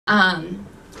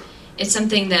it's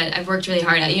something that I've worked really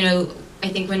hard at. You know, I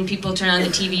think when people turn on the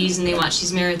TVs and they watch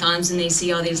these marathons and they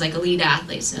see all these like elite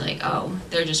athletes, they're like, oh,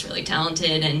 they're just really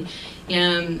talented, and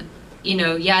you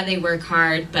know, yeah, they work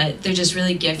hard, but they're just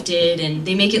really gifted, and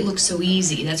they make it look so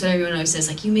easy. That's what everyone always says,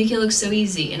 like, you make it look so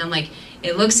easy. And I'm like,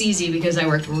 it looks easy because I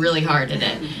worked really hard at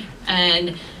it.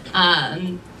 And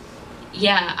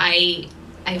yeah, I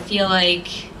feel like,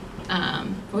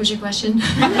 what was your question?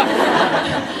 How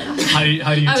do you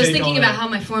I was thinking about how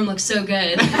my form looks so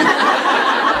good.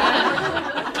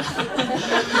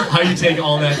 How do you take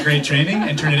all that great training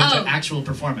and turn it into actual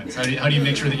performance? How do you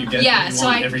make sure that you get what you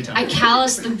want every time? I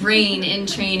callous the brain in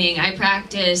training. I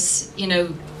practice, you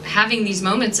know, having these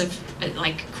moments of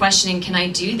like questioning, can I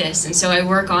do this? And so I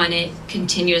work on it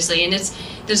continuously. And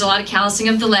there's a lot of callousing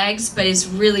of the legs, but it's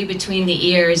really between the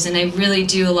ears. And I really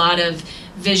do a lot of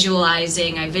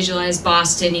visualizing. I visualize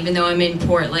Boston, even though I'm in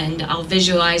Portland. I'll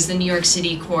visualize the New York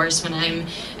City course when I'm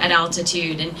at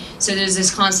altitude. And so there's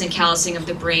this constant callousing of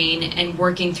the brain and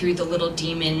working through the little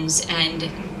demons. And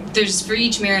for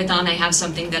each marathon, I have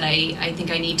something that I think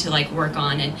I need to like work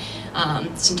on.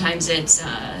 And sometimes it's,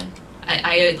 a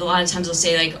lot of times I'll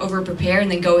say like over prepare and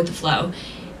then go with the flow.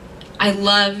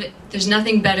 There's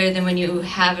nothing better than when you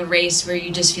have a race where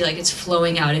you just feel like it's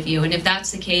flowing out of you. And if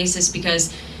that's the case, it's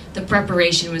because the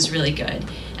preparation was really good.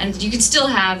 And you can still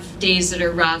have days that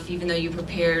are rough, even though you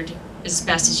prepared as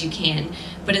best as you can.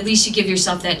 But at least you give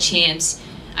yourself that chance.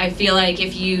 I feel like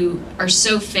if you are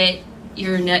so fit,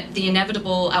 the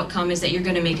inevitable outcome is that you're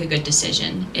going to make a good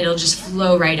decision. It'll just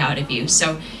flow right out of you.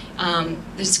 So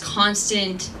there's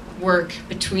constant work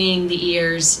between the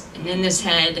ears and in this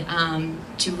head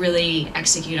to really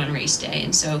execute on race day.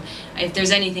 And so if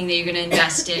there's anything that you're going to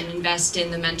invest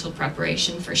in the mental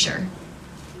preparation for sure.